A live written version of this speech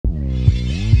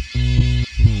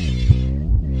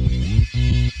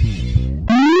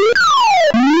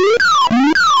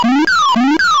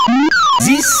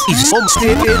Style.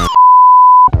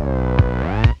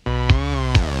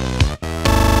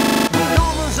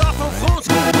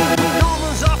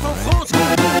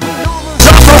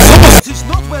 This is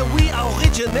not where we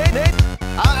originate.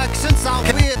 Our accents are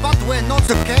weird, but we're not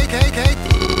the KKK.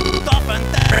 Stop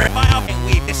and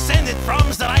we descended from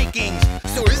the Vikings.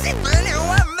 So is it really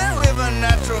one there with a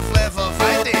natural flair for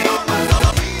fighting?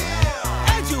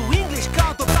 And you English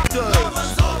counterfeiters.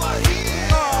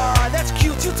 Oh, that's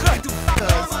cute, you try to fuck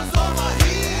us.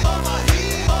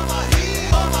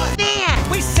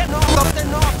 We set the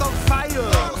north on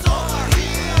fire.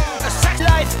 A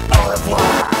satellite. Au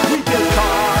revoir. We build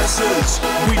castles,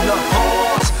 we love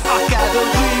horse,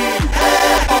 artillery,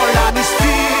 all on is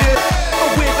fear.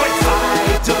 We're great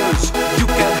fighters, you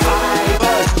can hide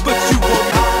us, but you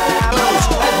won't hide us,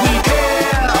 and we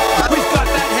care. We've got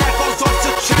that hair goes off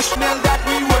the chestnut that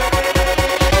we wear.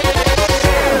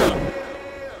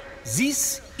 This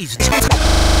is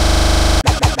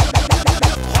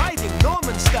riding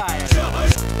Norman style.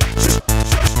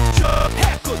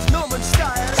 Haircut Norman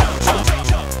style.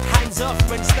 Hands off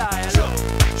man style.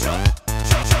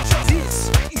 This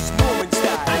is Norman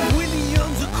style. I'm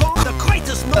William the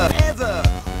greatest man ever.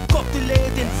 Got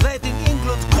delayed invading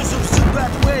England cause of the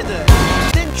bad weather.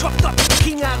 Then chopped up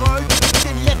King Harold,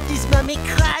 then left his mummy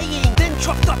crying. Then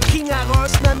chopped up King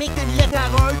Harold's mummy, then left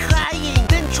Harold crying.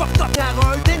 Then chopped up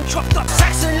Harold, then chopped up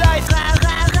Saxon life.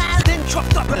 Then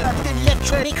chopped up, then left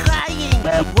Trini crying.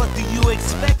 What do you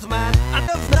expect, man? I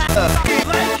love Viking.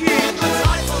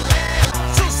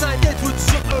 Suicide Edward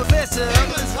the Professor.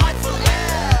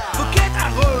 Forget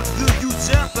Harold the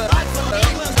usurper.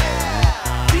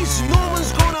 These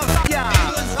Normans gonna ya.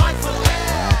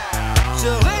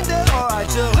 Surrender, alright,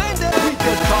 surrender. We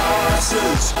get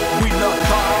castles, we love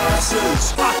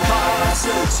castles, our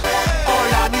castles,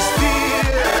 all on is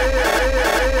fear.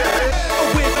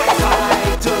 We're great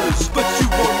fighters, but you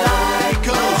won't like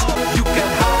us. You can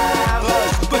have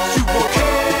us, but you won't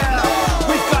care.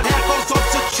 We've got haircuts off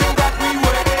the chain that we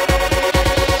wear.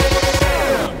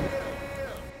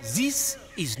 This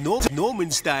is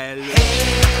Norman style.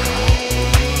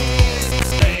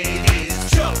 Ladies,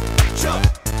 jump, jump,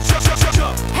 jump, jump,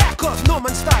 jump. Haircut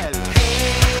Norman style.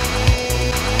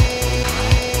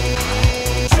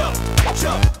 Jump,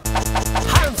 jump.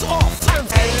 Hands off,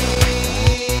 hands off.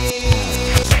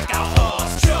 Check our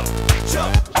horse. Jump,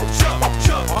 jump, jump,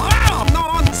 jump.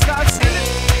 Norman style.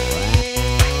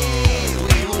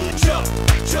 We will jump,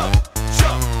 jump,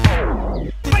 jump.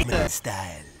 Norman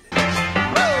style.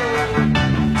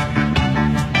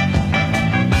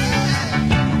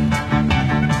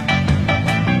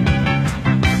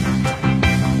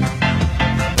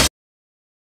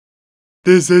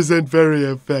 This isn't very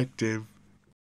effective.